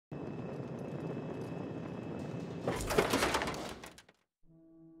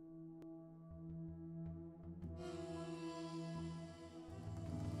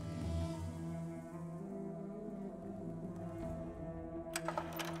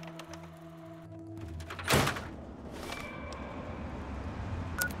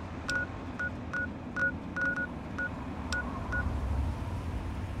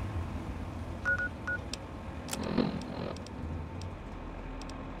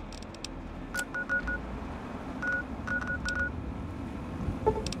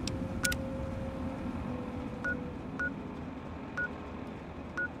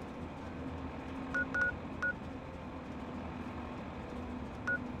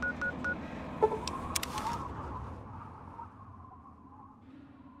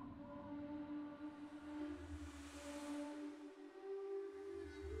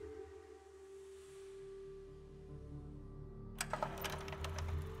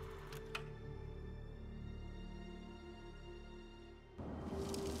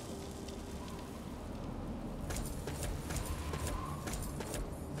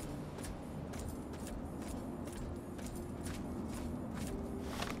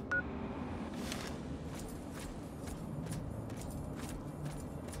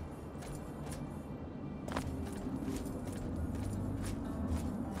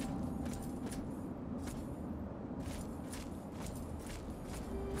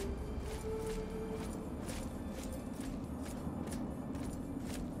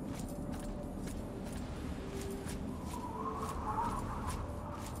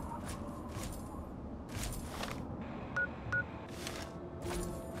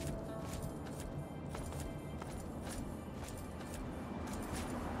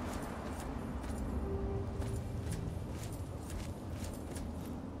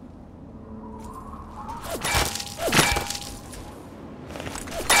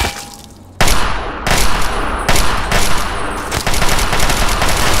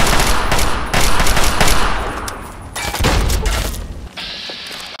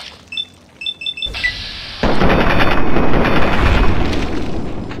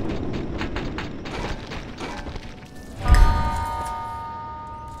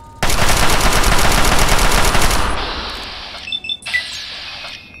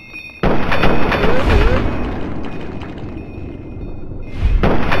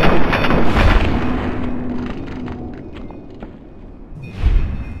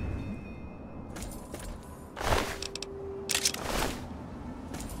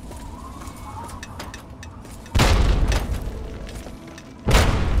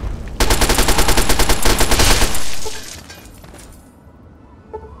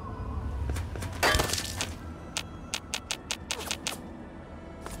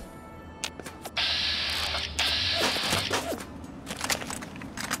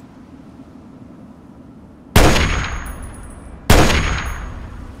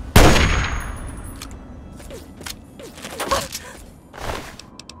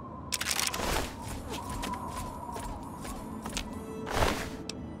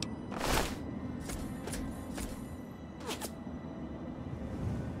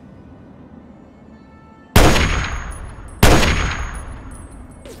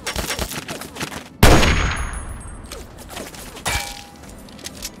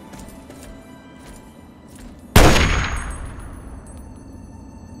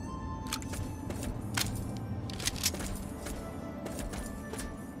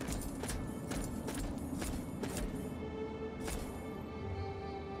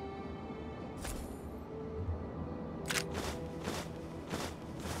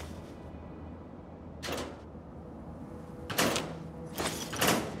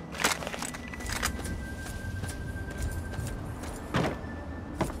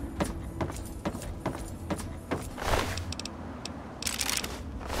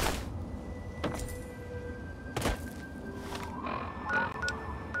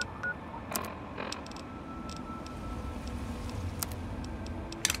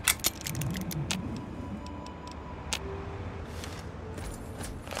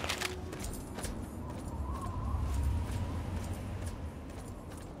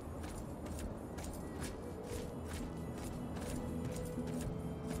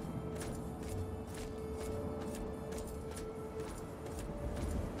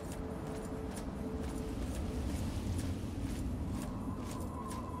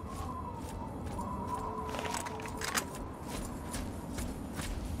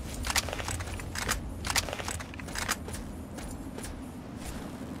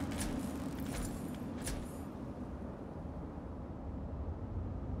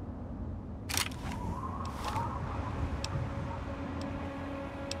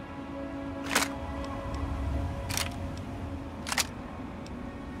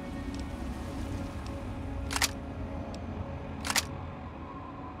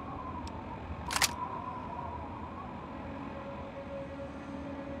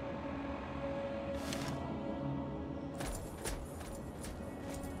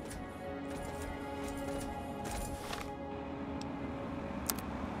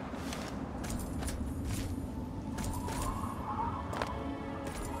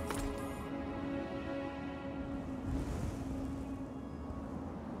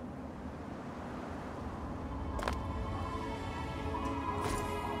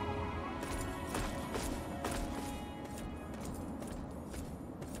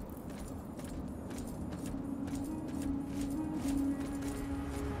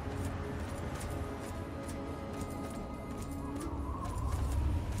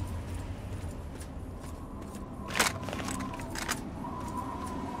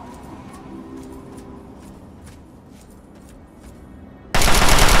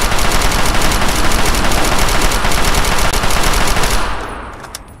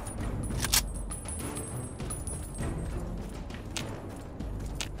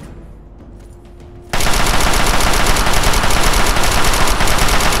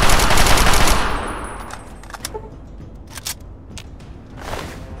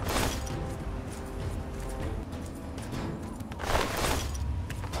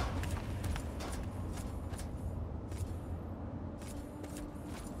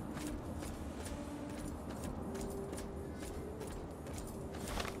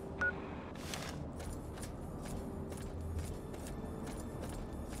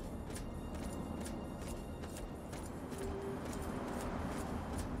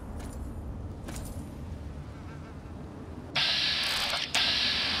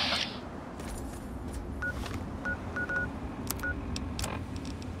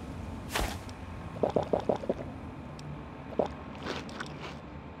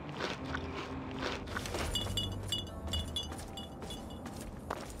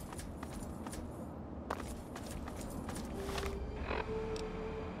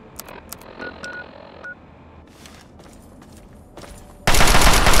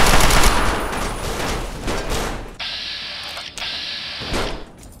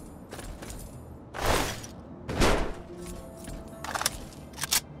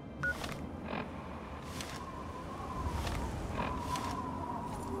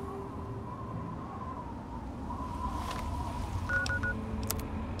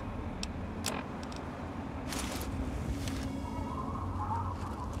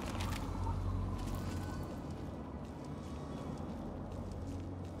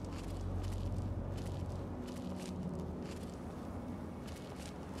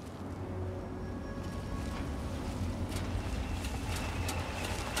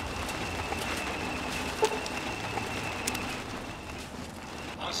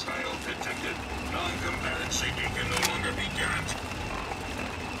It can no longer be damaged.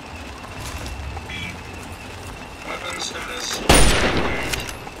 Weapon status.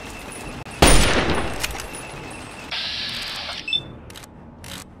 Engaged.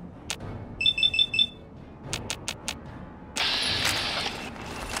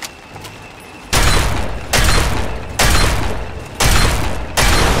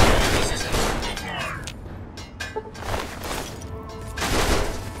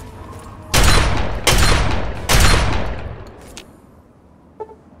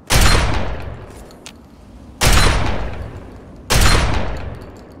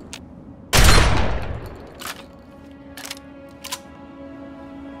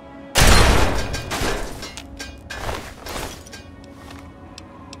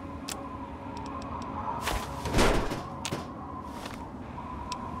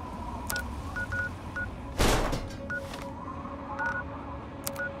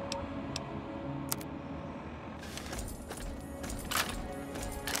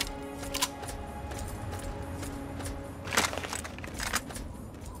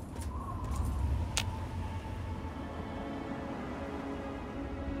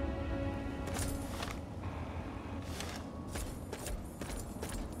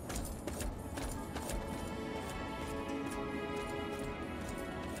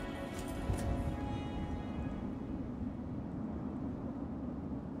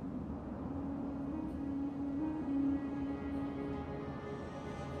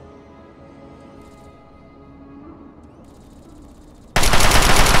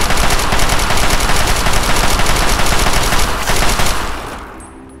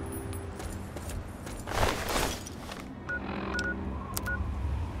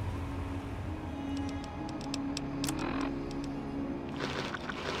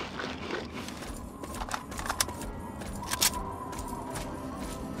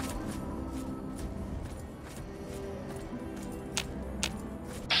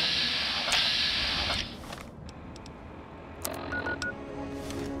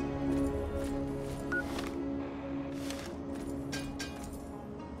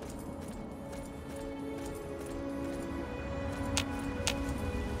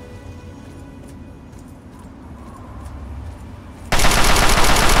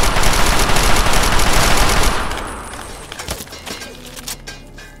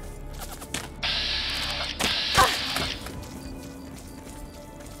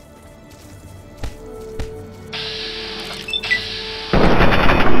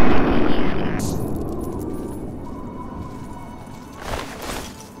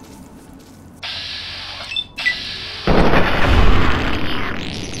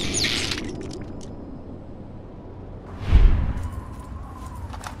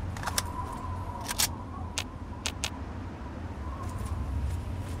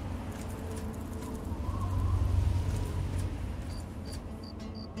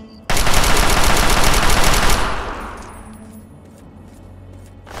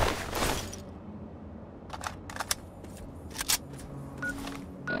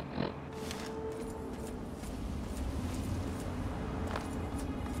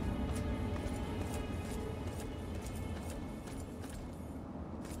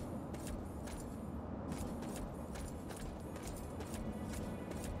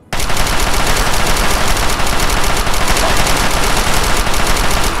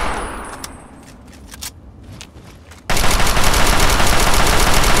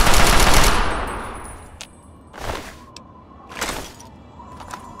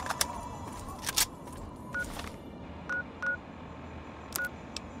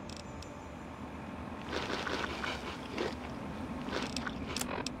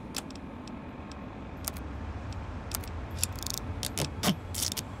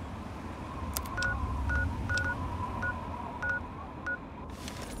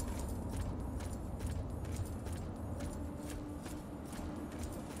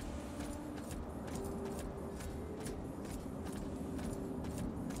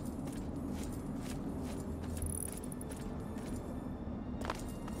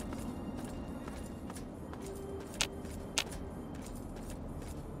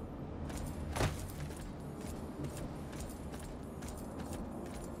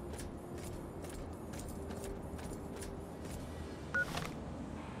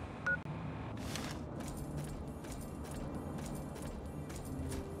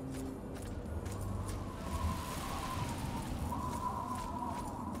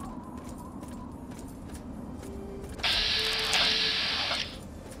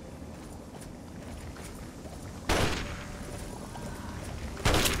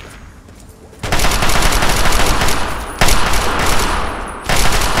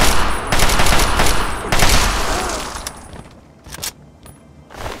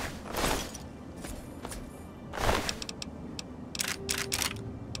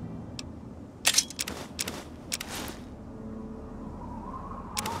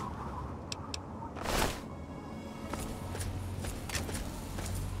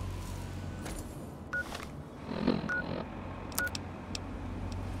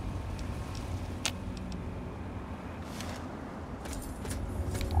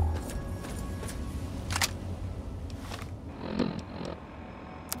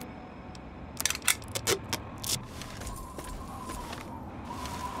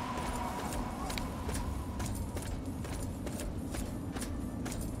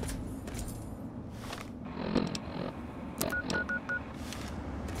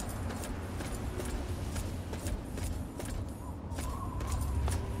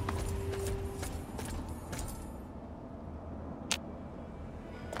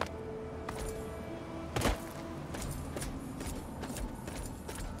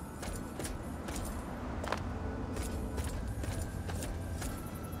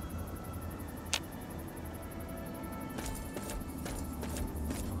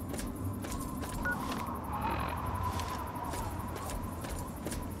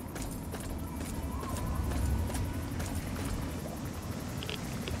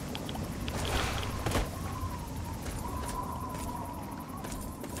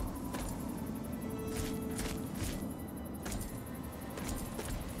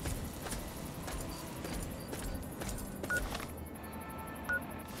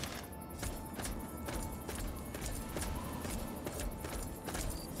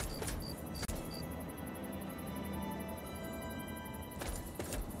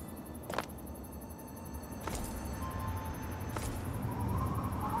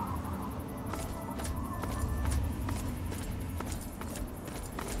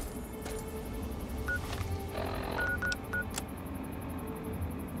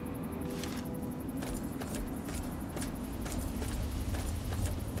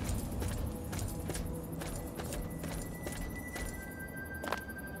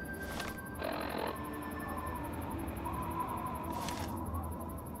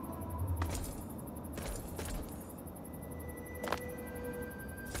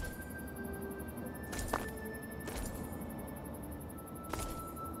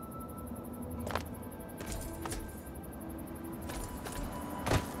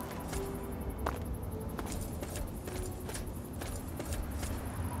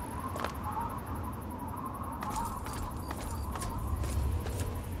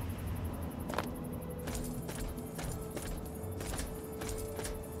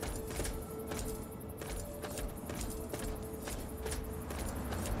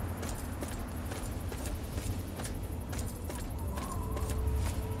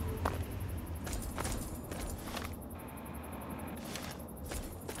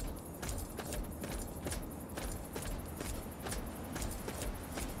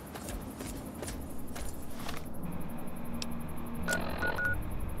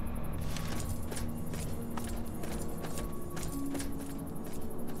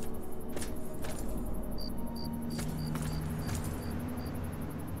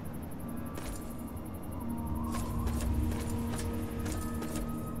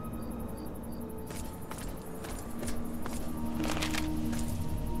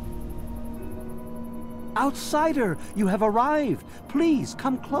 Outsider, you have arrived. Please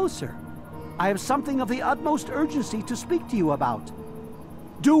come closer. I have something of the utmost urgency to speak to you about.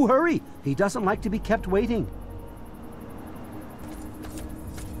 Do hurry. He doesn't like to be kept waiting.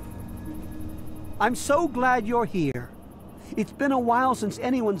 I'm so glad you're here. It's been a while since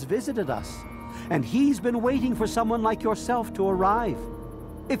anyone's visited us, and he's been waiting for someone like yourself to arrive.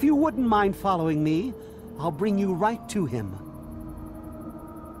 If you wouldn't mind following me, I'll bring you right to him.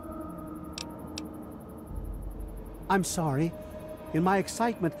 I'm sorry. In my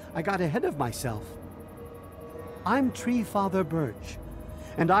excitement, I got ahead of myself. I'm Tree Father Birch,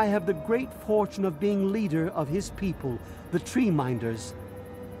 and I have the great fortune of being leader of his people, the Tree Minders.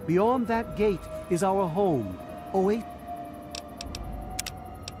 Beyond that gate is our home, Oasis.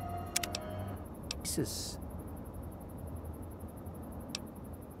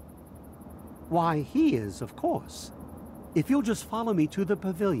 Why, he is, of course. If you'll just follow me to the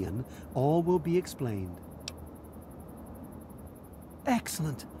pavilion, all will be explained.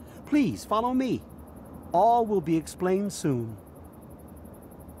 Excellent. Please follow me. All will be explained soon.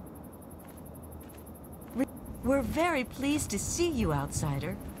 We're very pleased to see you,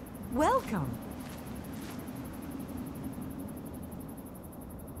 outsider. Welcome.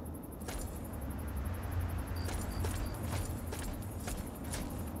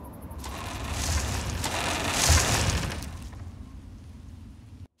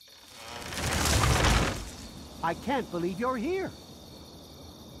 I can't believe you're here.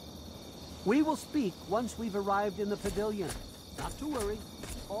 We will speak once we've arrived in the pavilion. Not to worry.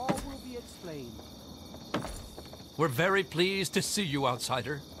 All will be explained. We're very pleased to see you,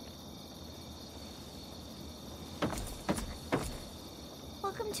 outsider.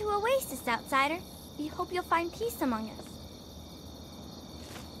 Welcome to Oasis, outsider. We hope you'll find peace among us.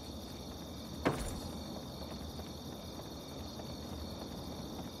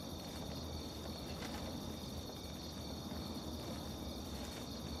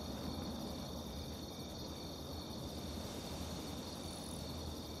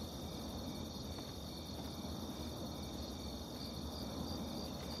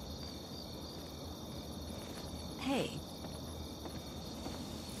 Hey.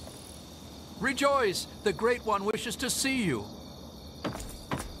 Rejoice! The Great One wishes to see you.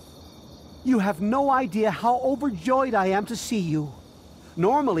 You have no idea how overjoyed I am to see you.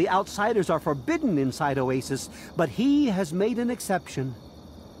 Normally, outsiders are forbidden inside Oasis, but he has made an exception.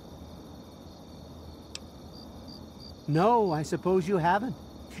 No, I suppose you haven't.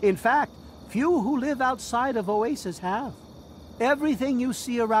 In fact, few who live outside of Oasis have. Everything you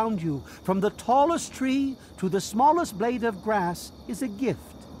see around you, from the tallest tree to the smallest blade of grass, is a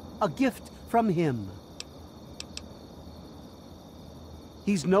gift from him.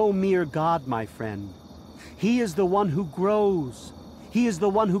 He's no mere god, my friend. He is the one who grows. He is the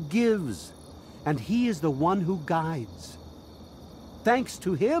one who gives. And he is the one who guides. Thanks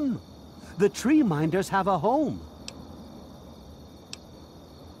to him, the Tree Minders have a home.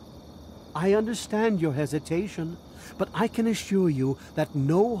 I understand your hesitation, but I can assure you that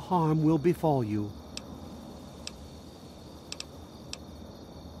no harm will befall you.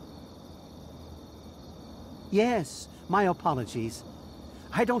 Yes, my apologies.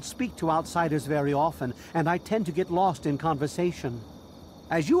 I don't speak to outsiders very often, and I tend to get lost in conversation.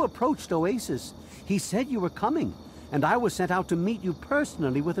 As you approached Oasis, he said you were coming, and I was sent out to meet you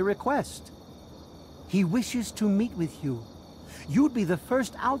personally with a request. He wishes to meet with you. You'd be the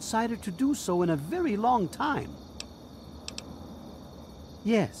first outsider to do so in a very long time.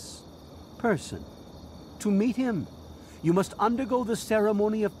 Yes, person. To meet him, you must undergo the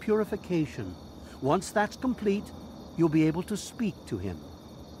ceremony of purification. Once that's complete, you'll be able to speak to him.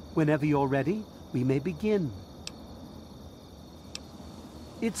 Whenever you're ready, we may begin.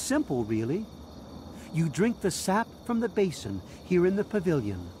 It's simple, really. You drink the sap from the basin here in the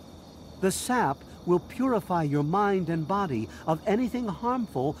pavilion. The sap will purify your mind and body of anything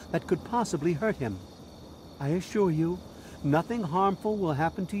harmful that could possibly hurt him. I assure you, nothing harmful will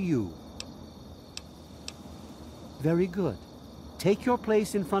happen to you. Very good. Take your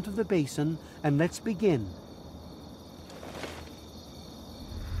place in front of the basin, and let's begin.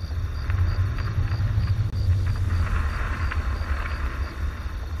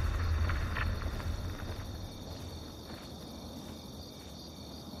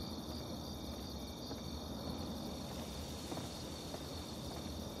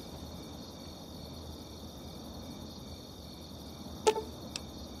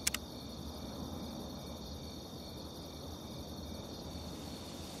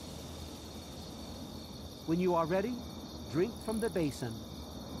 When you are ready, drink from the basin.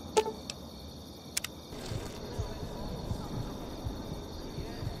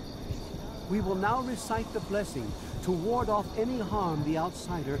 We will now recite the blessing to ward off any harm the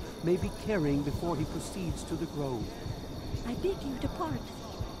outsider may be carrying before he proceeds to the grove. I bid you depart,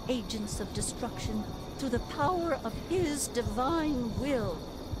 agents of destruction, through the power of his divine will.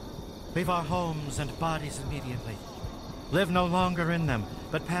 Leave our homes and bodies immediately. Live no longer in them,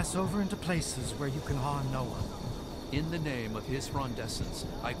 but pass over into places where you can harm no one. In the name of his frondescence,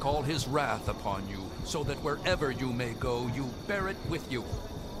 I call his wrath upon you, so that wherever you may go, you bear it with you.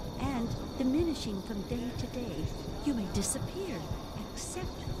 And, diminishing from day to day, you may disappear, except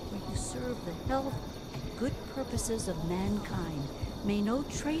where you serve the health and good purposes of mankind. May no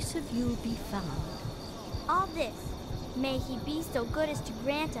trace of you be found. All this, may he be so good as to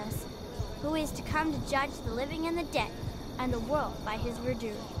grant us, who is to come to judge the living and the dead, and the world by his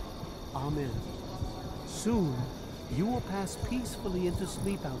verdure. Amen. Soon, you will pass peacefully into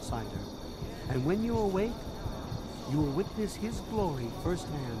sleep, outsider. And when you awake, you will witness his glory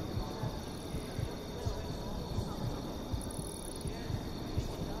firsthand.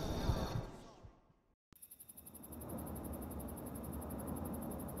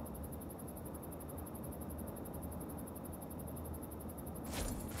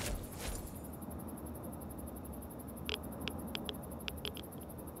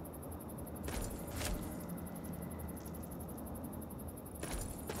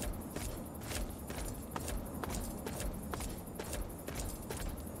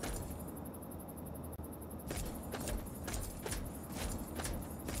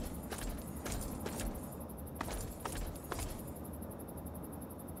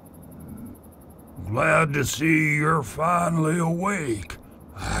 Glad to see you're finally awake.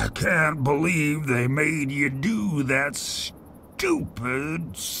 I can't believe they made you do that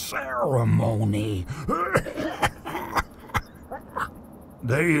stupid ceremony.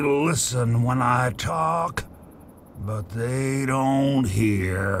 They listen when I talk, but they don't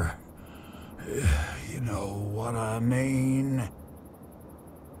hear. You know what I mean?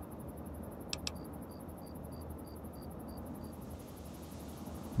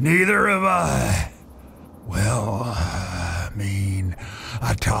 Neither have I. Well,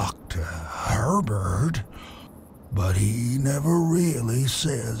 I talked to Herbert, but he never really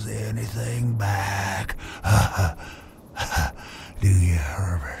says anything back. Do you,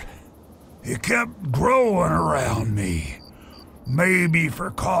 Herbert? He kept growing around me. Maybe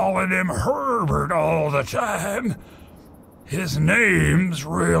for calling him Herbert all the time. His name's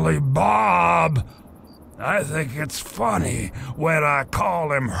really Bob. I think it's funny when I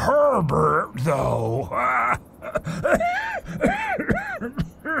call him Herbert, though.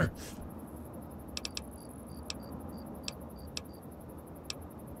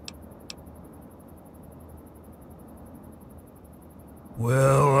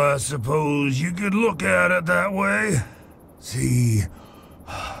 Well, I suppose you could look at it that way. See,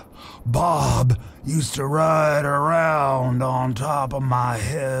 Bob used to ride around on top of my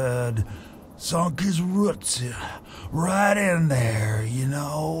head. Sunk his roots right in there, you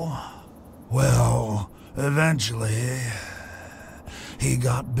know. Well, eventually, he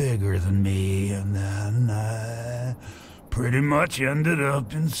got bigger than me, and then I pretty much ended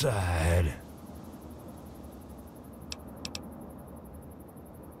up inside.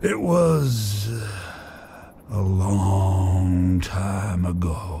 It was a long time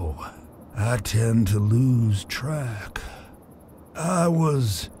ago. I tend to lose track. I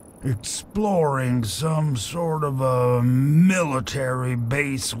was exploring some sort of a military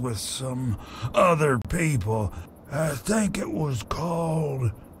base with some other people. I think it was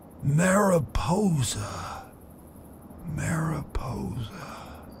called Mariposa. Mariposa.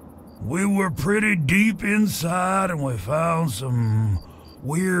 We were pretty deep inside and we found some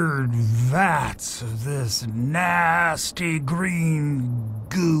weird vats of this nasty green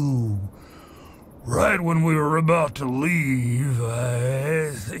goo. Right when we were about to leave, I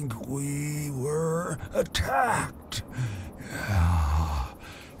think we were attacked.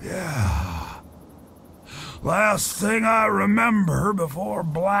 Yeah. Last thing I remember before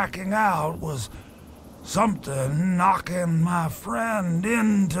blacking out was something knocking my friend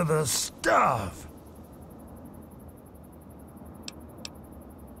into the stuff.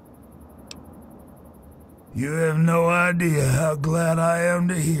 You have no idea how glad I am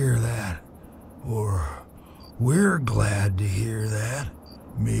to hear that. Or we're glad to hear that,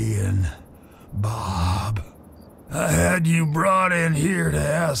 me and Bob. I had you brought in here to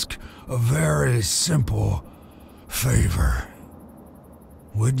ask a very simple favor.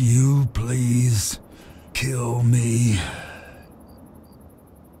 Would you please kill me?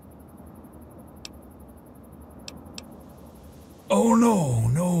 Oh, no.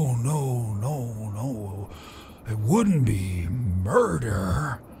 It wouldn't be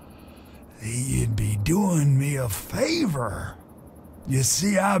murder. you'd be doing me a favor. You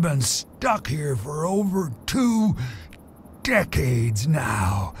see, I've been stuck here for over 2 decades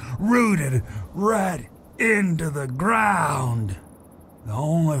now, rooted right into the ground. The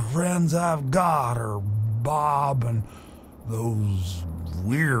only friends I've got are Bob and those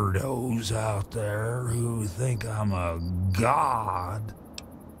weirdos out there who think I'm a god.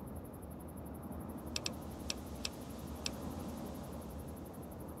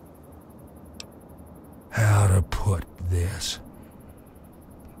 How to put this?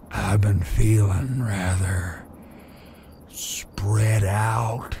 I've been feeling rather spread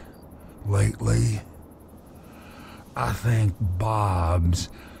out lately. I think Bob's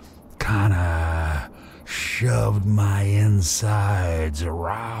kinda shoved my insides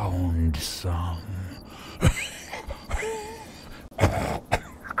around some.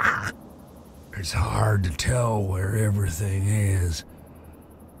 It's hard to tell where everything is,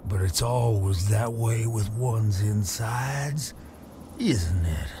 but it's always that way with one's insides, isn't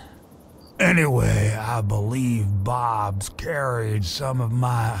it? Anyway, I believe Bob's carried some of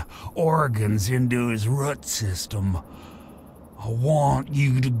my organs into his root system. I want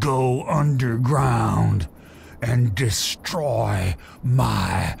you to go underground and destroy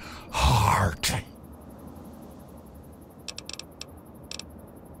my heart.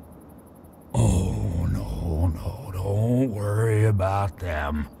 Oh, no, don't worry about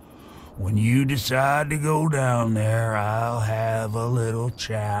them. When you decide to go down there, I'll have a little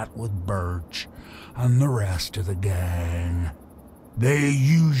chat with Birch and the rest of the gang. They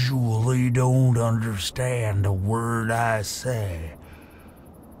usually don't understand a word I say,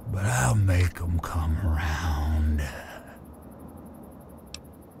 but I'll make them come around.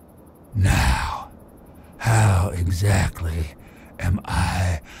 Now, how exactly am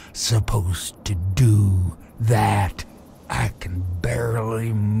I supposed to do that? I can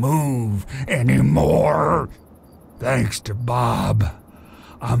barely move anymore. Thanks to Bob,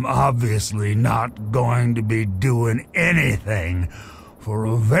 I'm obviously not going to be doing anything for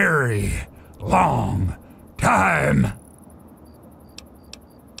a very long time.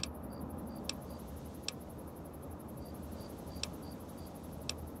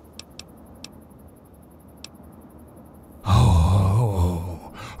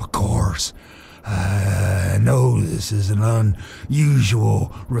 Oh, of course. I know this is an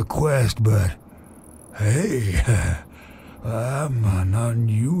unusual request, but hey, I'm an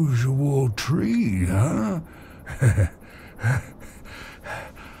unusual tree, huh?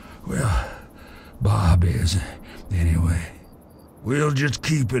 Well, Bob is, anyway. We'll just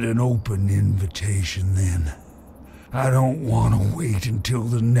keep it an open invitation then. I don't want to wait until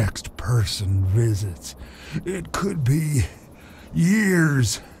the next person visits. It could be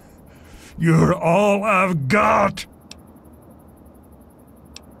years. You're all I've got.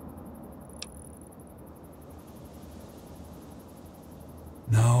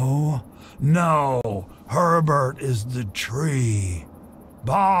 No, Herbert is the tree.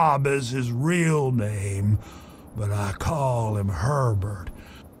 Bob is his real name, but I call him Herbert,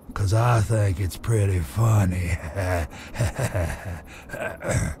 'cause I think it's pretty funny.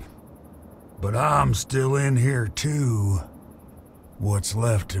 But I'm still in here too. What's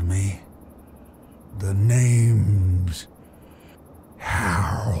left of me? The name's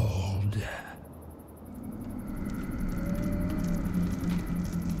Harold.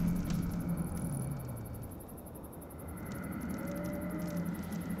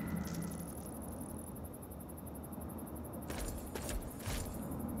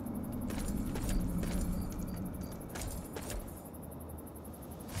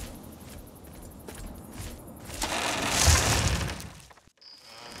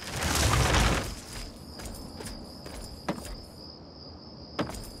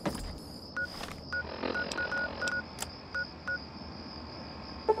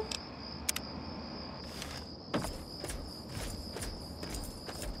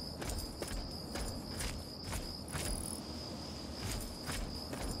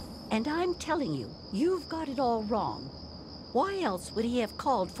 And I'm telling you, you've got it all wrong. Why else would he have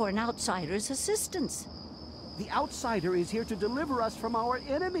called for an outsider's assistance? The outsider is here to deliver us from our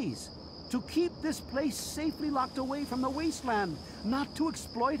enemies, to keep this place safely locked away from the wasteland, not to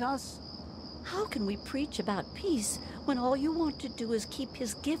exploit us. How can we preach about peace when all you want to do is keep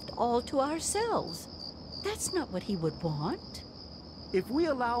his gift all to ourselves? That's not what he would want. If we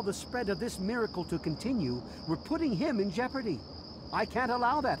allow the spread of this miracle to continue, we're putting him in jeopardy. I can't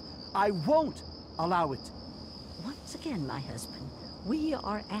allow that. I won't allow it. Once again, my husband, we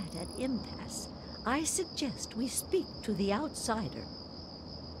are at an impasse. I suggest we speak to the outsider.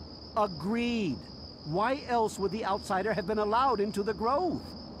 Agreed. Why else would the outsider have been allowed into the grove?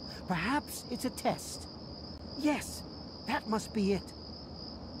 Perhaps it's a test. Yes, that must be it.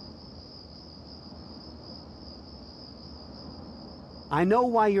 I know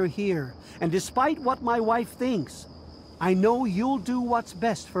why you're here, and despite what my wife thinks, I know you'll do what's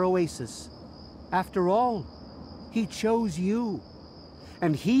best for Oasis. After all, he chose you,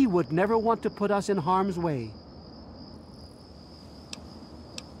 and he would never want to put us in harm's way.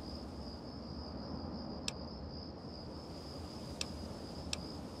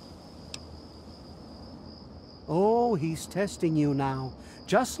 Oh, he's testing you now,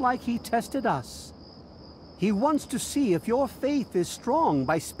 just like he tested us. He wants to see if your faith is strong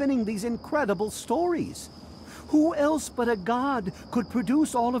by spinning these incredible stories. Who else but a god could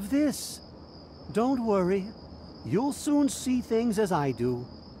produce all of this? Don't worry. You'll soon see things as I do.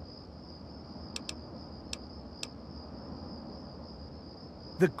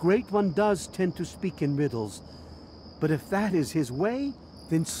 The Great One does tend to speak in riddles, but if that is his way,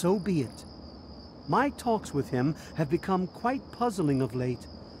 then so be it. My talks with him have become quite puzzling of late.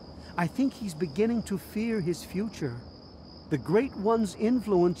 I think he's beginning to fear his future. The Great One's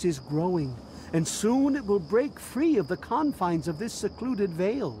influence is growing, and soon it will break free of the confines of this secluded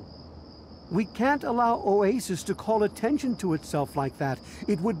vale. We can't allow Oasis to call attention to itself like that.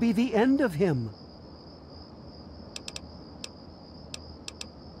 It would be the end of him.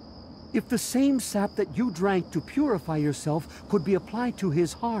 If the same sap that you drank to purify yourself could be applied to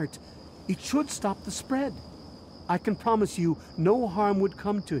his heart, it should stop the spread. I can promise you no harm would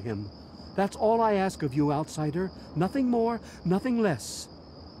come to him. That's all I ask of you, outsider. Nothing more, nothing less.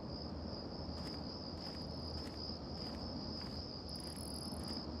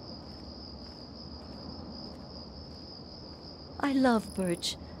 I love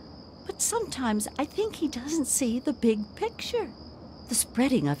Birch, but sometimes I think he doesn't see the big picture. The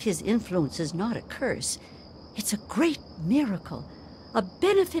spreading of his influence is not a curse. It's a great miracle, a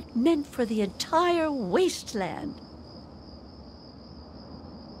benefit meant for the entire wasteland.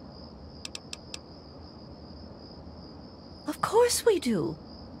 Of course we do.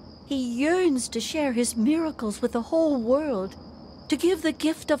 He yearns to share his miracles with the whole world, to give the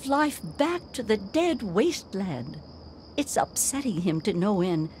gift of life back to the dead wasteland. It's upsetting him to no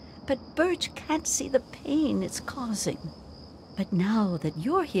end, but Birch can't see the pain it's causing. But now that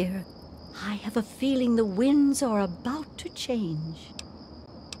you're here, I have a feeling the winds are about to change.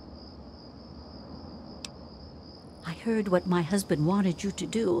 I heard what my husband wanted you to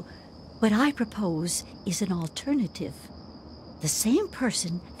do. What I propose is an alternative. The same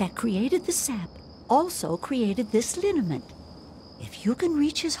person that created the sap also created this liniment. If you can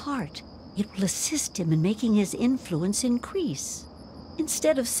reach his heart, it will assist him in making his influence increase.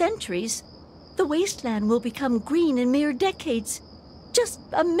 Instead of centuries, the wasteland will become green in mere decades. Just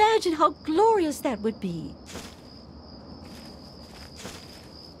imagine how glorious that would be.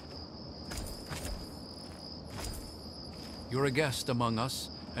 You're a guest among us,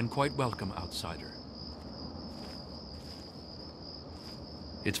 and quite welcome, outsider.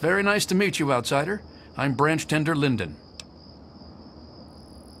 It's very nice to meet you, outsider. I'm Branch Tender Linden.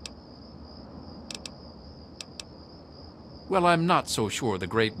 Well, I'm not so sure the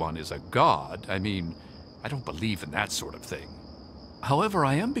Great One is a god. I mean, I don't believe in that sort of thing. However,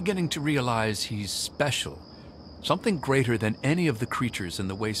 I am beginning to realize he's special. Something greater than any of the creatures in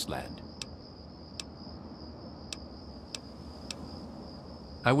the wasteland.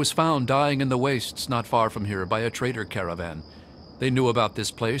 I was found dying in the wastes not far from here by a trader caravan. They knew about this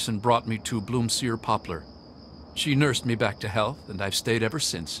place and brought me to Bloomseer Poplar. She nursed me back to health, and I've stayed ever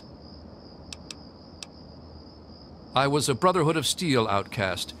since. I was a Brotherhood of Steel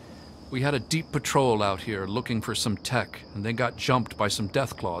outcast. We had a deep patrol out here looking for some tech, and they got jumped by some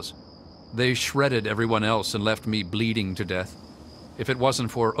Deathclaws. They shredded everyone else and left me bleeding to death. If it wasn't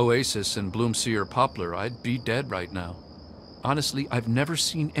for Oasis and Bloomseer Poplar, I'd be dead right now. Honestly, I've never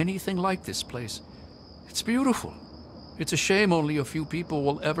seen anything like this place. It's beautiful. It's a shame only a few people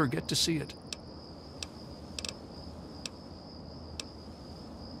will ever get to see it.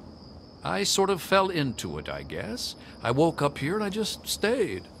 I sort of fell into it, I guess. I woke up here and I just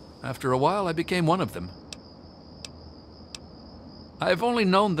stayed. After a while, I became one of them. I've only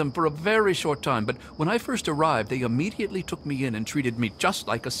known them for a very short time, but when I first arrived, they immediately took me in and treated me just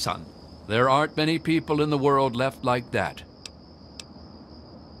like a son. There aren't many people in the world left like that.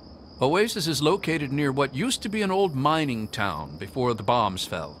 Oasis is located near what used to be an old mining town before the bombs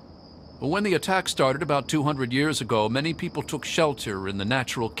fell. When the attack started about 200 years ago, many people took shelter in the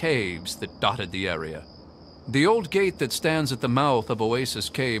natural caves that dotted the area. The old gate that stands at the mouth of Oasis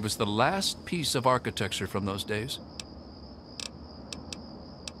Cave is the last piece of architecture from those days.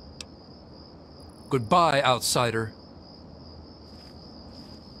 Goodbye, outsider.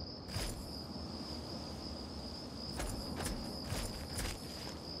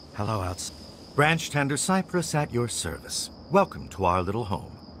 Hello, Branch Tender Cypress at your service. Welcome to our little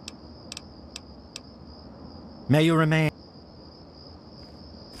home. May you remain.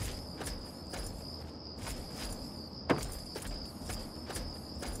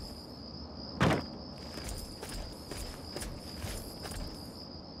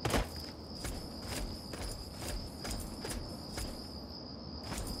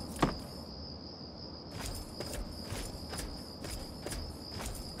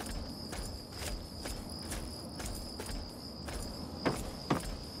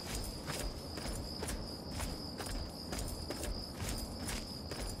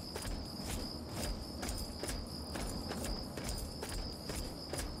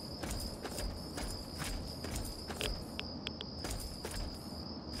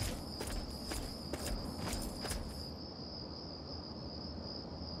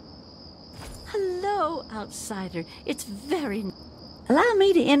 Hello, outsider. It's very... Allow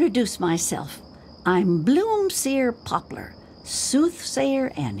me to introduce myself. I'm Bloomseer Poplar,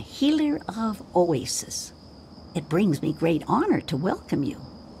 soothsayer and healer of Oasis. It brings me great honor to welcome you.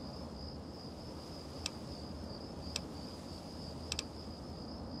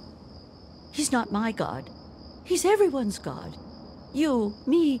 He's not my god. He's everyone's god. You,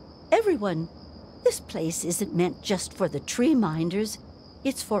 me, everyone. This place isn't meant just for the tree minders.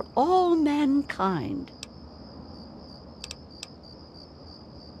 It's for all mankind.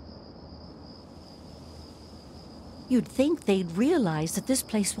 You'd think they'd realize that this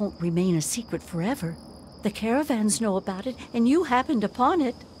place won't remain a secret forever. The caravans know about it, and you happened upon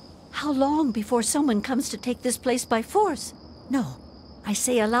it. How long before someone comes to take this place by force? No, I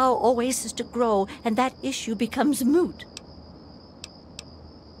say allow Oasis to grow, and that issue becomes moot.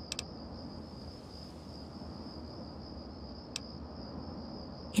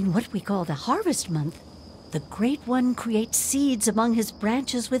 In what we call the harvest month, the Great One creates seeds among his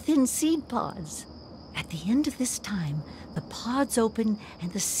branches within seed pods. At the end of this time, the pods open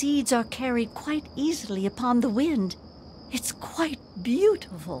and the seeds are carried quite easily upon the wind. It's quite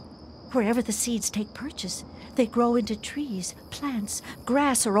beautiful. Wherever the seeds take purchase, they grow into trees, plants,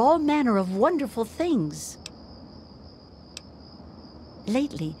 grass, or all manner of wonderful things.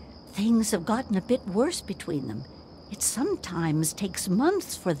 Lately, things have gotten a bit worse between them. It sometimes takes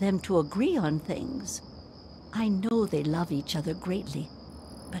months for them to agree on things. I know they love each other greatly,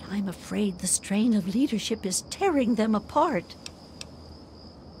 but I'm afraid the strain of leadership is tearing them apart.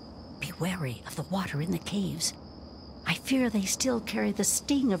 Be wary of the water in the caves. I fear they still carry the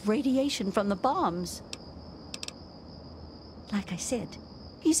sting of radiation from the bombs. Like I said,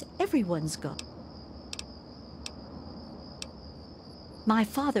 he's everyone's god. My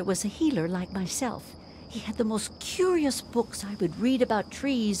father was a healer like myself. He had the most curious books I would read about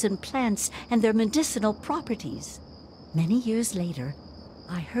trees and plants and their medicinal properties. Many years later,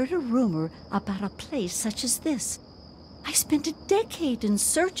 I heard a rumor about a place such as this. I spent a decade in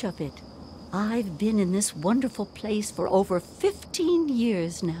search of it. I've been in this wonderful place for over 15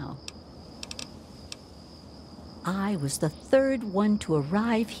 years now. I was the third one to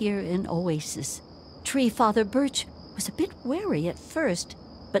arrive here in Oasis. Tree Father Birch was a bit wary at first,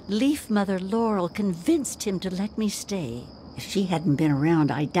 but Leaf Mother Laurel convinced him to let me stay. If she hadn't been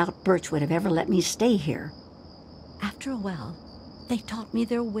around, I doubt Birch would have ever let me stay here. After a while, they taught me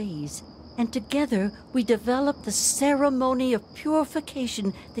their ways, and together we developed the ceremony of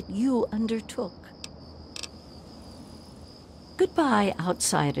purification that you undertook. Goodbye,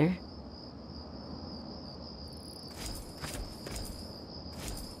 outsider.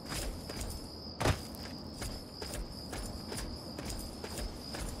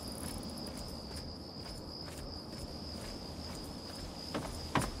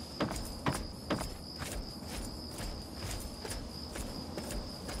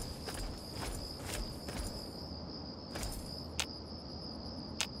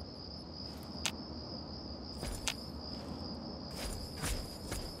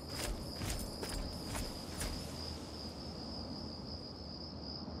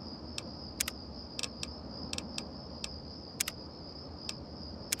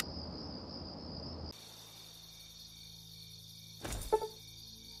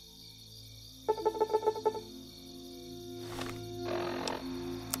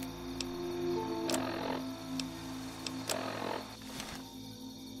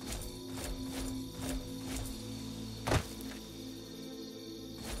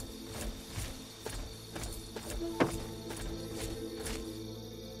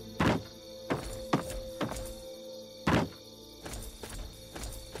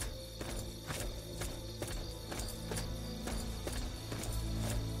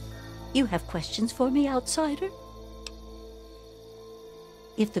 You have questions for me, outsider?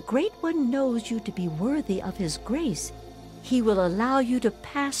 If the Great One knows you to be worthy of his grace, he will allow you to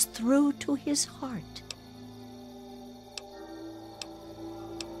pass through to his heart.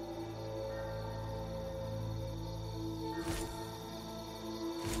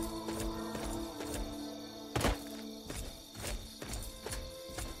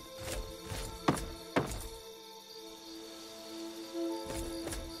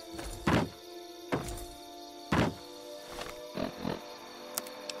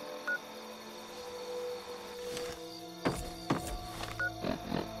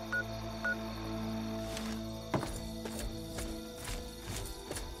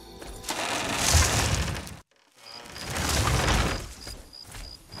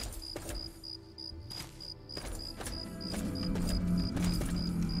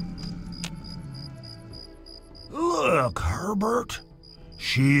 Look, Herbert,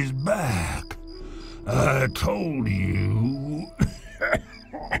 she's back. I told you.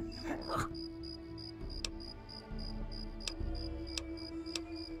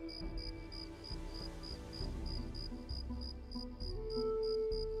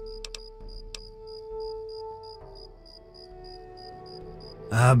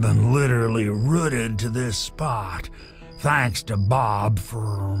 I've been literally rooted to this spot, thanks to Bob,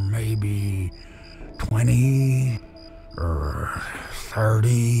 for maybe 20 or 30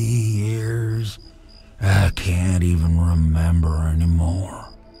 years. I can't even remember anymore.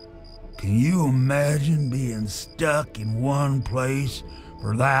 Can you imagine being stuck in one place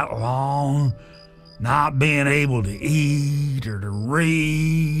for that long? Not being able to eat or to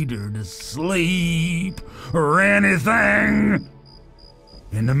read or to sleep or anything?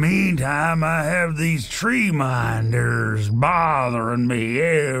 In the meantime, I have these tree minders bothering me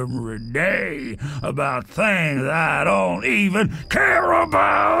every day about things I don't even care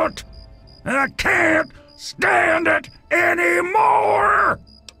about. I can't stand it anymore!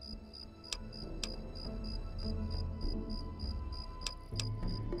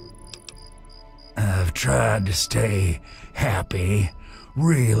 I've tried to stay happy.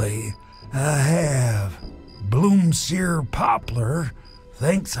 Really, I have. Bloomseer Poplar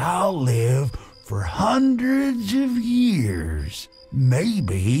thinks I'll live for hundreds of years,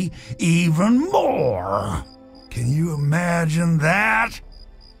 maybe even more. Can you imagine that?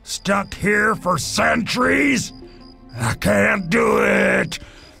 Stuck here for centuries? I can't do it.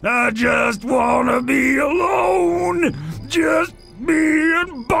 I just want to be alone. Just me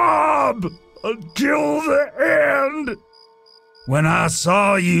and Bob until the end. When I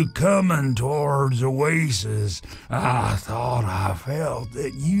saw you coming towards Oasis, I thought I felt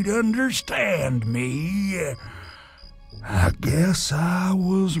that you'd understand me. I guess I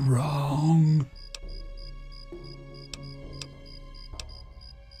was wrong.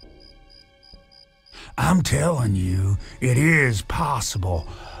 I'm telling you, it is possible.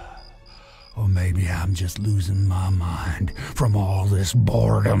 Or maybe I'm just losing my mind from all this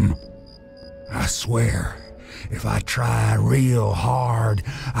boredom. I swear, if I try real hard,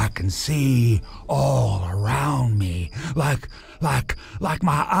 I can see all around me, like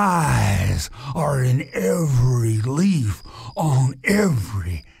my eyes are in every leaf on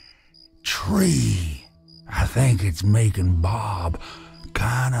every tree. I think it's making Bob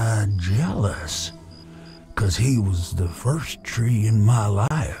kinda jealous, 'cause he was the first tree in my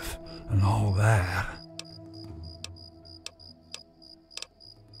life and all that.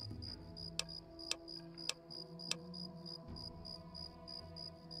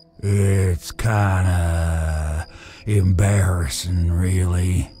 It's kinda embarrassing,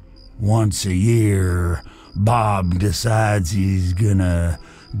 really. Once a year, Bob decides he's gonna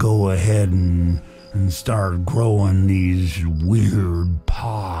go ahead and start growing these weird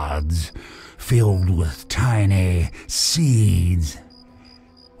pods filled with tiny seeds.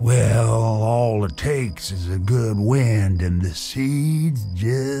 Well, all it takes is a good wind and the seeds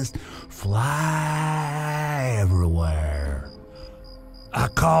just fly everywhere. I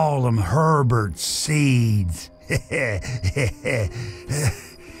call them Herbert's seeds. He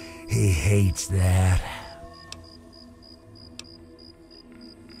hates that.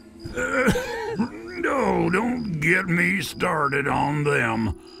 No, don't get me started on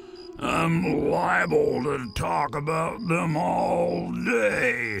them. I'm liable to talk about them all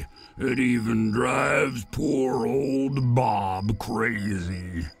day. It even drives poor old Bob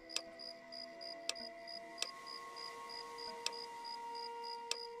crazy.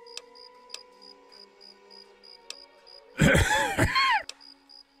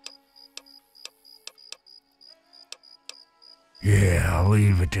 Yeah,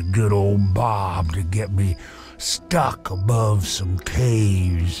 leave it to good old Bob to get me stuck above some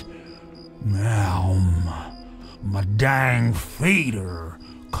caves. Now, my dang feet are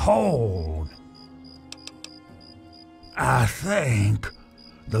cold. I think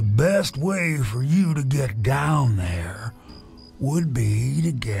the best way for you to get down there would be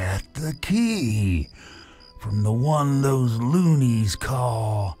to get the key from the one those loonies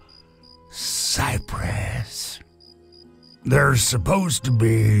call Cypress. There's supposed to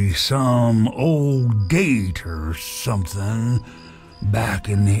be some old gate or something back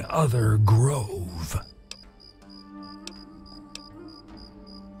in the other grove.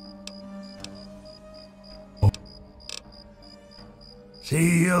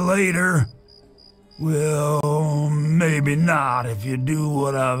 See you later. Well, maybe not if you do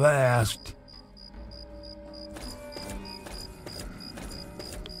what I've asked.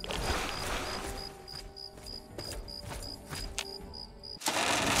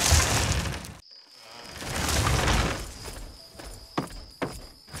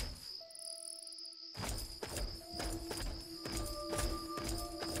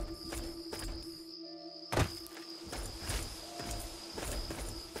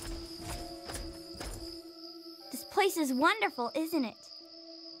 This place is wonderful, isn't it?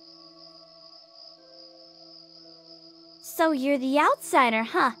 So you're the outsider,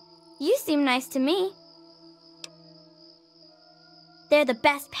 huh? You seem nice to me. They're the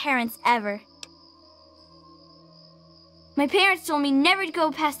best parents ever. My parents told me never to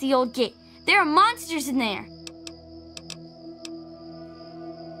go past the old gate. There are monsters in there.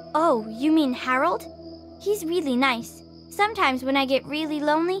 Oh, you mean Harold? He's really nice. Sometimes when I get really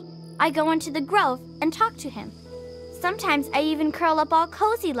lonely, I go into the grove and talk to him. Sometimes I even curl up all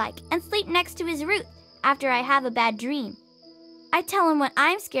cozy-like and sleep next to his root after I have a bad dream. I tell him what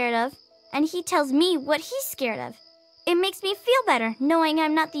I'm scared of, and he tells me what he's scared of. It makes me feel better knowing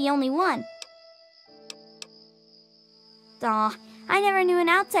I'm not the only one. Aw, I never knew an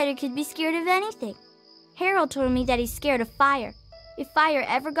outsider could be scared of anything. Harold told me that he's scared of fire. If fire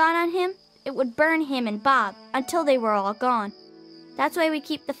ever got on him, it would burn him and Bob until they were all gone. That's why we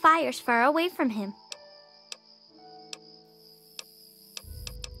keep the fires far away from him.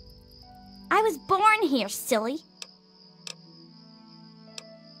 I was born here, silly.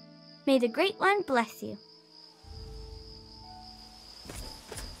 May the Great One bless you.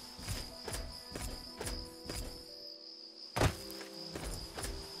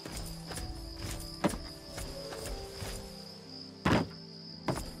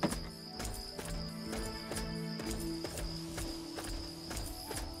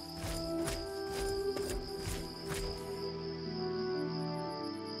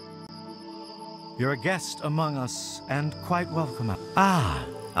 You're a guest among us, and quite welcome. Ah,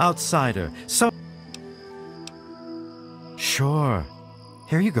 outsider. So... Sure.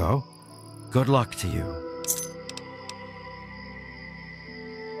 Here you go. Good luck to you.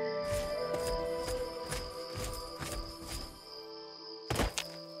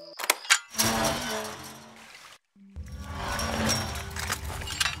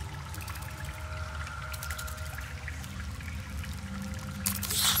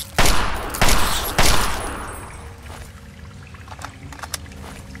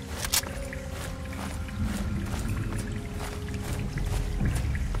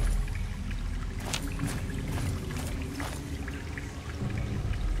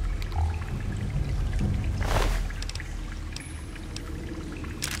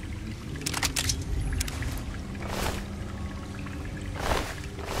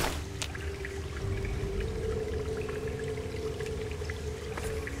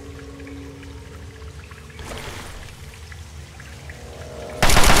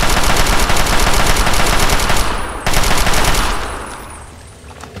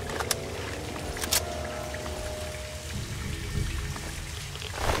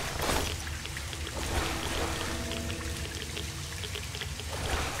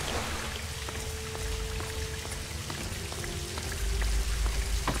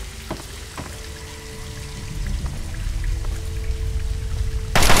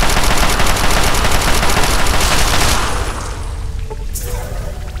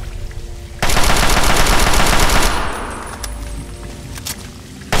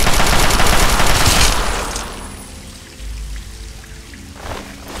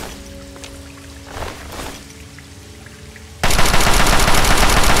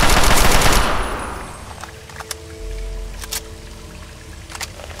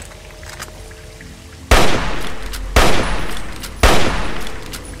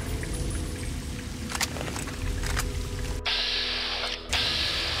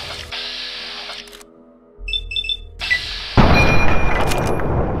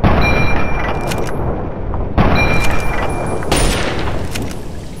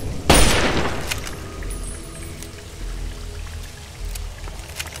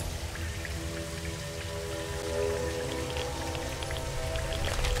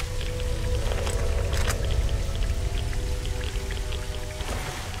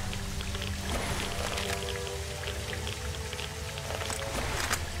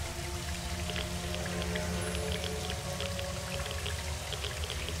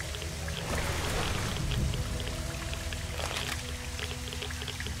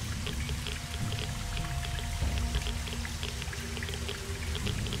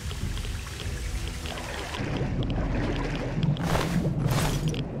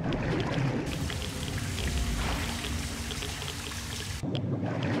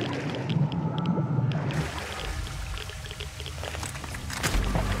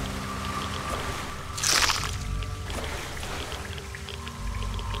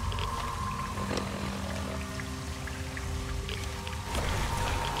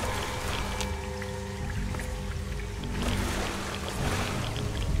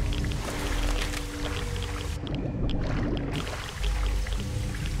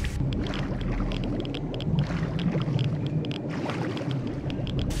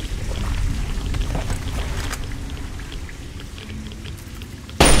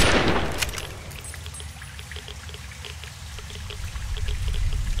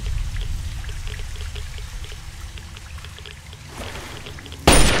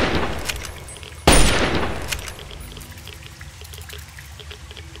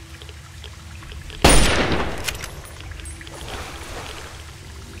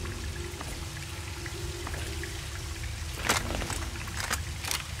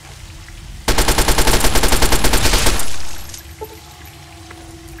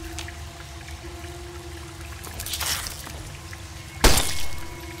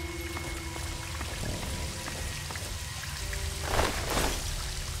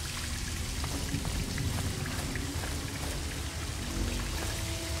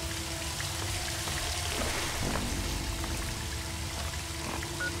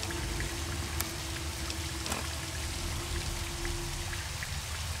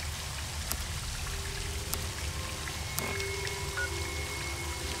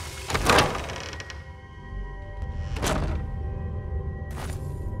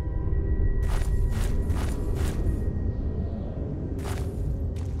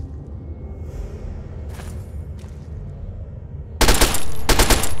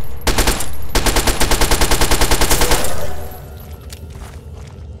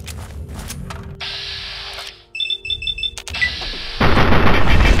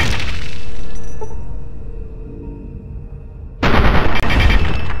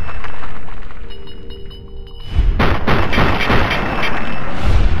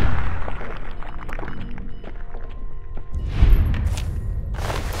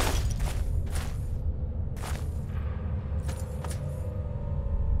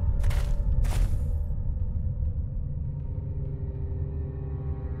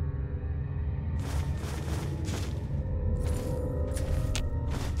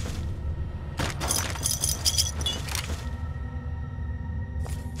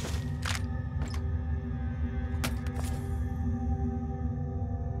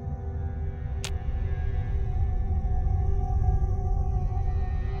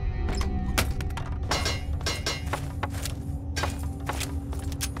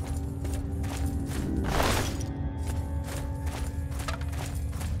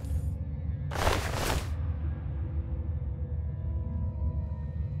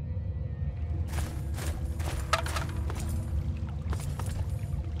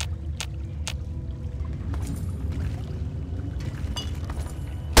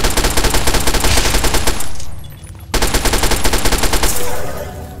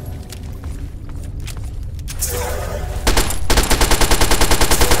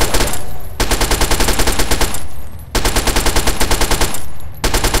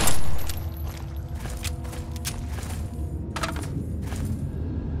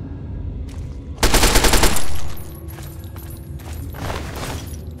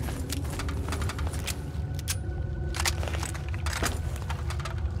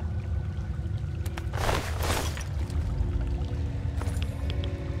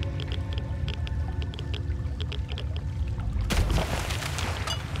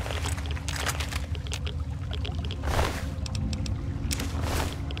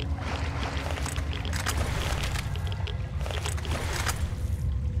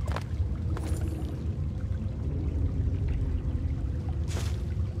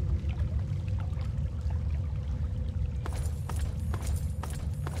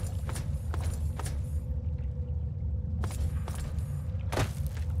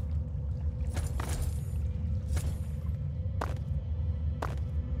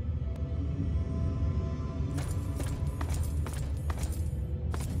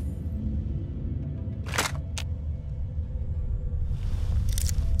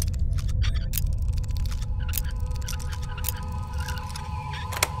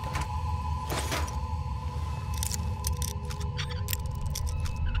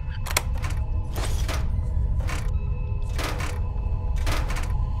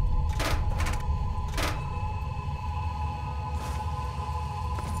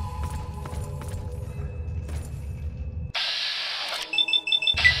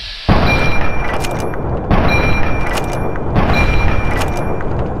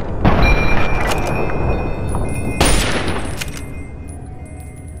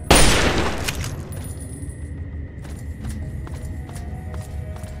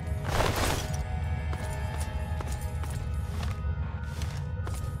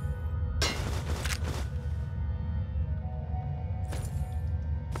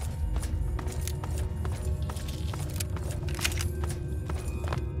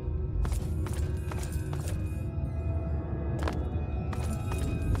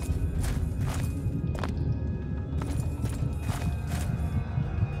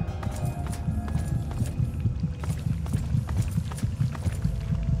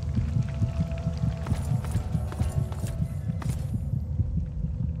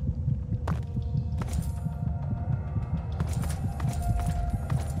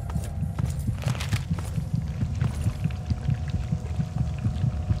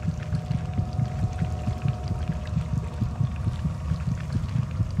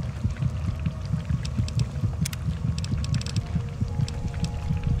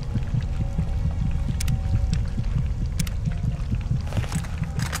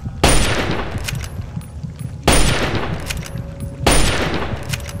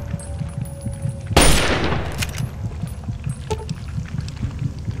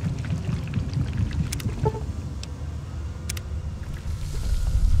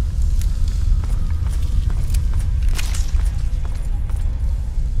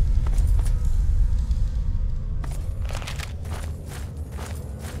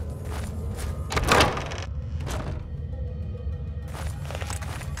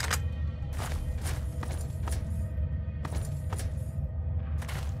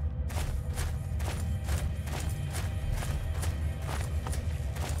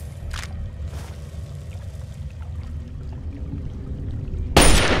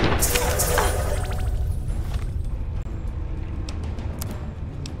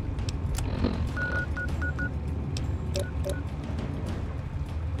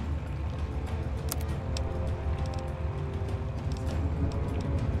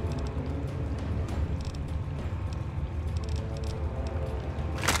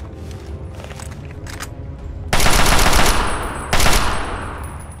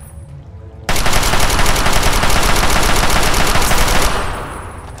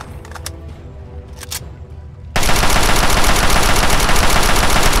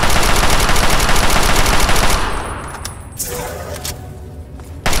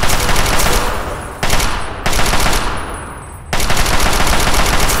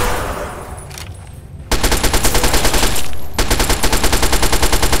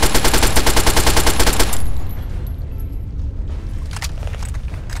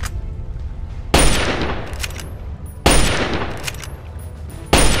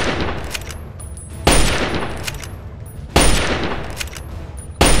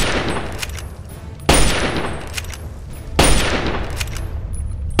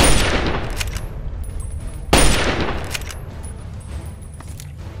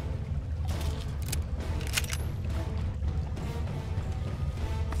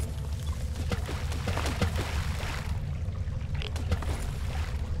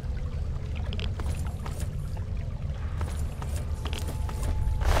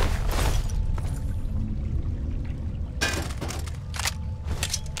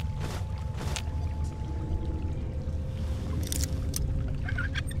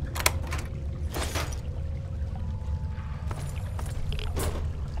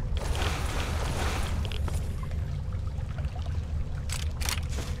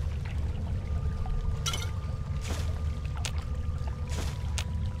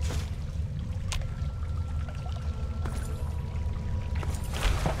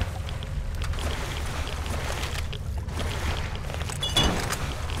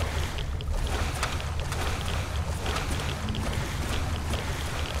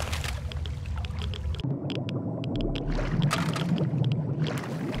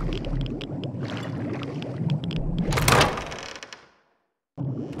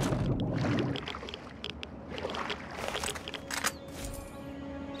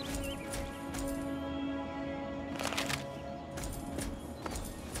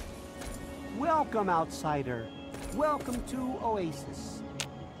 Welcome, outsider. Welcome to Oasis.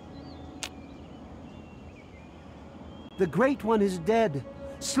 The Great One is dead,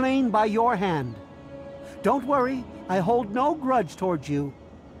 slain by your hand. Don't worry, I hold no grudge towards you.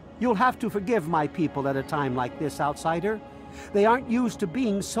 You'll have to forgive my people at a time like this, outsider. They aren't used to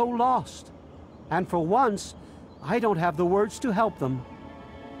being so lost. And for once, I don't have the words to help them.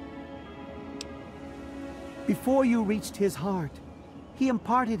 Before you reached his heart, he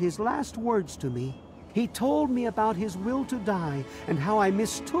imparted his last words to me. He told me about his will to die and how I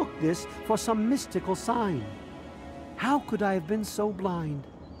mistook this for some mystical sign. How could I have been so blind?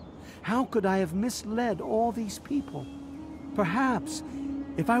 How could I have misled all these people? Perhaps,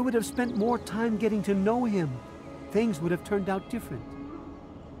 if I would have spent more time getting to know him, things would have turned out different.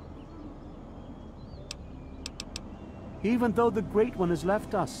 Even though the Great One has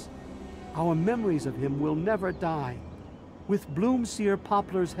left us, our memories of him will never die. With Bloomseer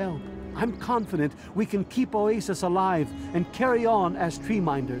Poplar's help, I'm confident we can keep Oasis alive and carry on as tree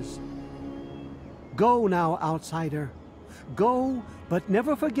minders. Go now, outsider. Go, but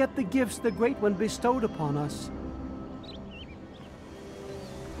never forget the gifts the Great One bestowed upon us.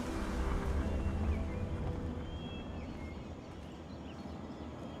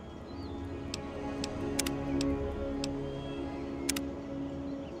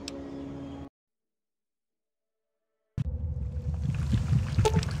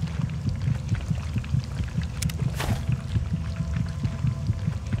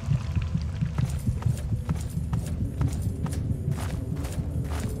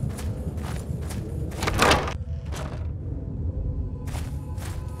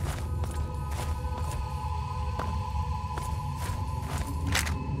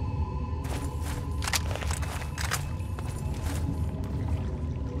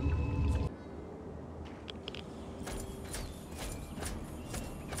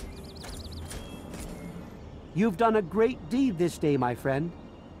 You've done a great deed this day, my friend.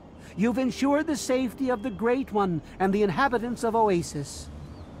 You've ensured the safety of the Great One and the inhabitants of Oasis.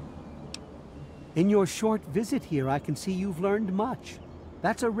 In your short visit here, I can see you've learned much.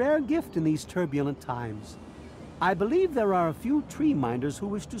 That's a rare gift in these turbulent times. I believe there are a few tree minders who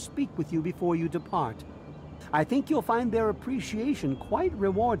wish to speak with you before you depart. I think you'll find their appreciation quite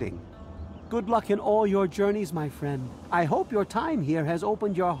rewarding. Good luck in all your journeys, my friend. I hope your time here has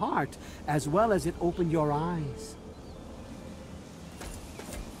opened your heart as well as it opened your eyes.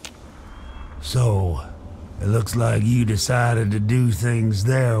 So, it looks like you decided to do things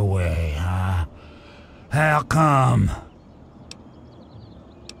their way, huh? How come?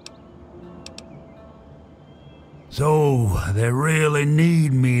 So, they really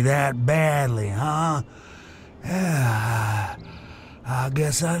need me that badly, huh? Yeah, I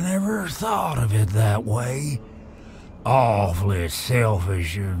guess I never thought of it that way. Awfully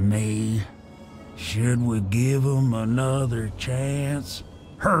selfish of me. Should we give 'em another chance?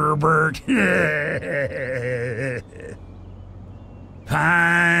 Herbert?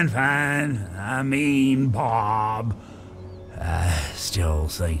 Fine, fine. I mean, Bob. I still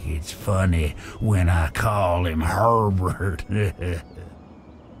think it's funny when I call him Herbert.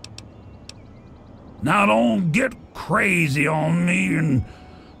 Now don't get crazy on me and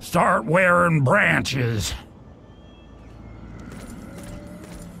start wearing branches.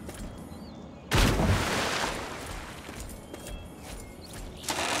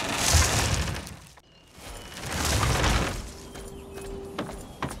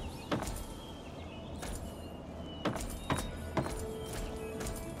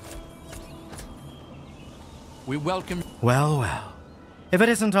 We welcome... Well, well. If it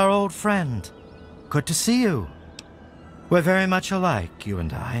isn't our old friend. Good to see you. We're very much alike, you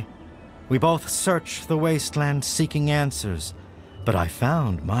and I. We both searched the wasteland seeking answers, but I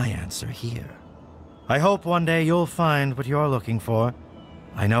found my answer here. I hope one day you'll find what you're looking for.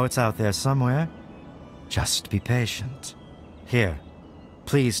 I know it's out there somewhere. Just be patient. Here,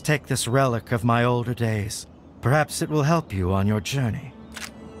 please take this relic of my older days. Perhaps it will help you on your journey.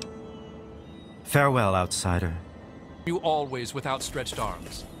 Farewell, outsider. You always with outstretched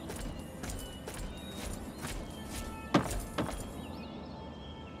arms.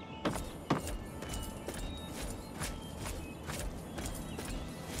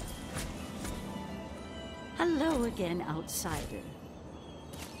 Hello again, outsider.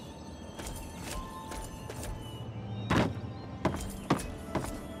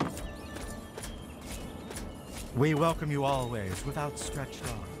 We welcome you always with outstretched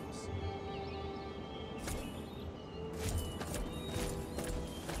arms.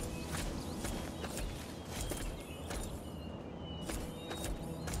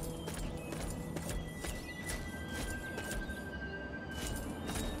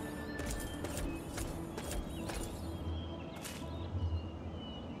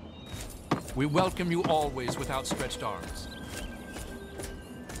 We welcome you always with outstretched arms.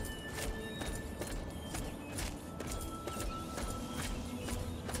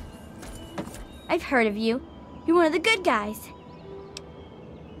 I've heard of you. You're one of the good guys.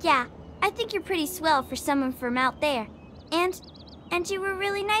 Yeah, I think you're pretty swell for someone from out there. And you were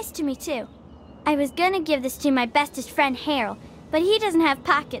really nice to me, too. I was gonna give this to my bestest friend, Harold, but he doesn't have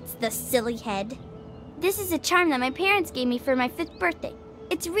pockets, the silly head. This is a charm that my parents gave me for my 5th birthday.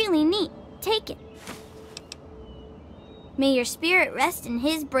 It's really neat. Take it. May your spirit rest in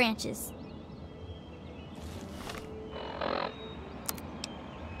his branches.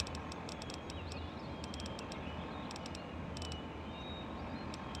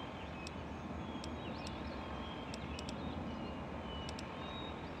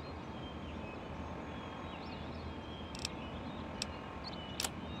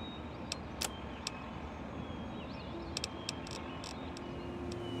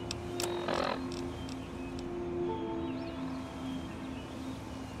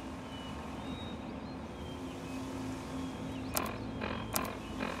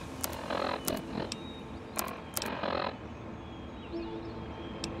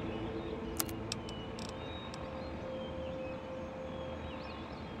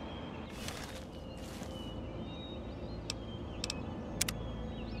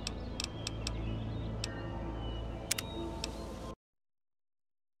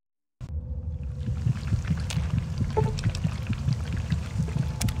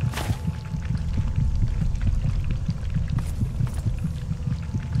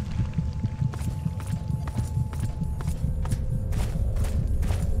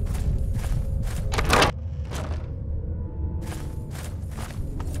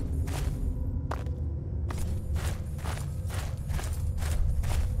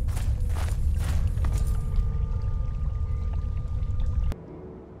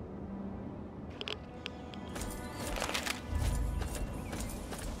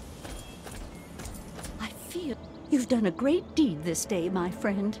 You've done a great deed this day, my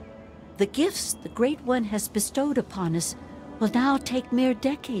friend. The gifts the Great One has bestowed upon us will now take mere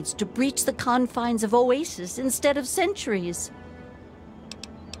decades to breach the confines of Oasis instead of centuries.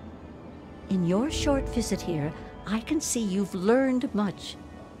 In your short visit here, I can see you've learned much.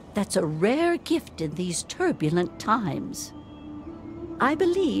 That's a rare gift in these turbulent times. I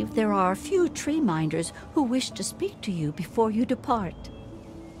believe there are a few tree minders who wish to speak to you before you depart.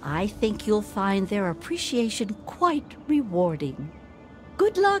 I think you'll find their appreciation quite rewarding.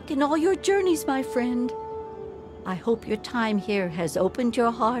 Good luck in all your journeys, my friend. I hope your time here has opened your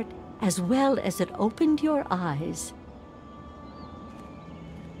heart as well as it opened your eyes.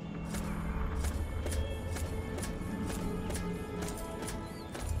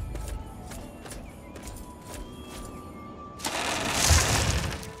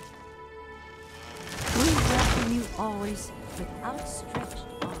 We welcome you always with outstretched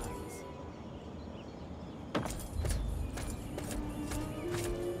arms.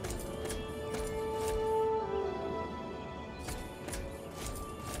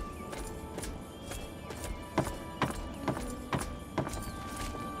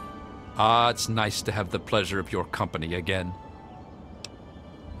 Ah, it's nice to have the pleasure of your company again.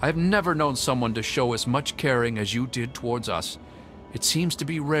 I've never known someone to show as much caring as you did towards us. It seems to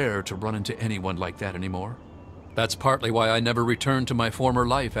be rare to run into anyone like that anymore. That's partly why I never returned to my former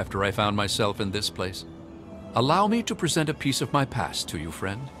life after I found myself in this place. Allow me to present a piece of my past to you,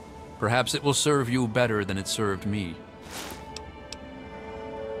 friend. Perhaps it will serve you better than it served me.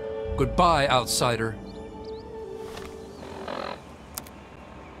 Goodbye, outsider.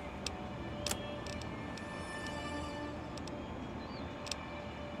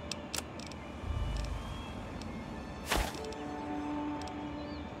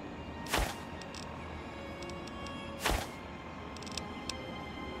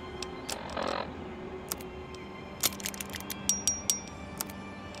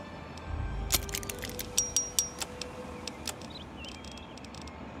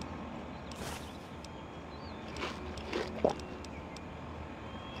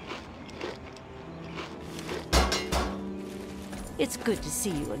 It's good to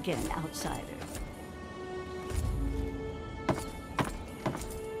see you again, outsider.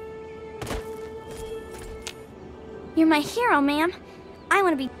 You're my hero, ma'am. I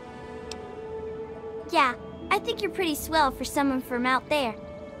want to be... Yeah, I think you're pretty swell for someone from out there.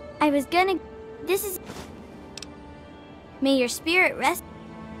 I was gonna... This is... May your spirit rest...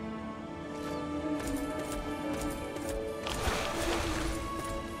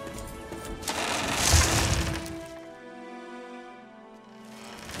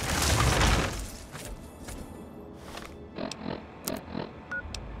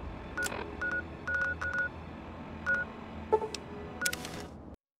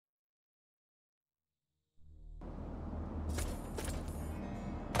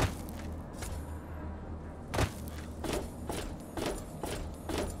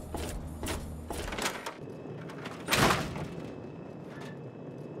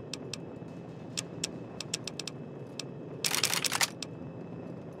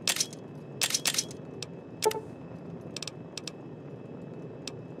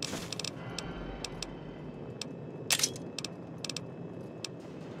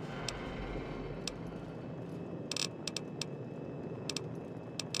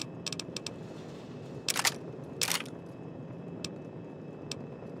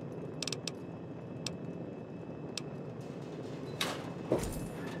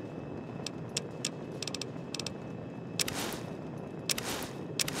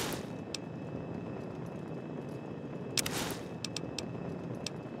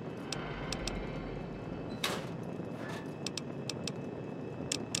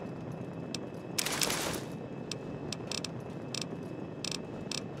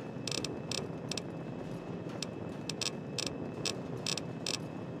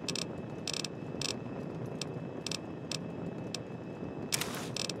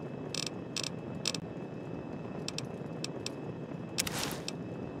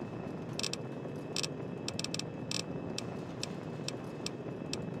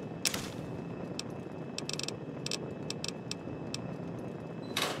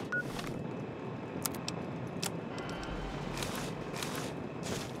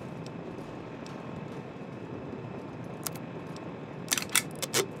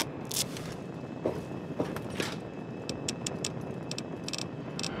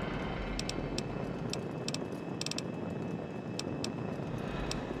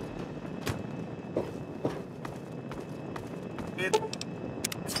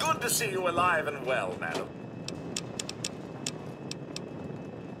 see you alive and well, madam.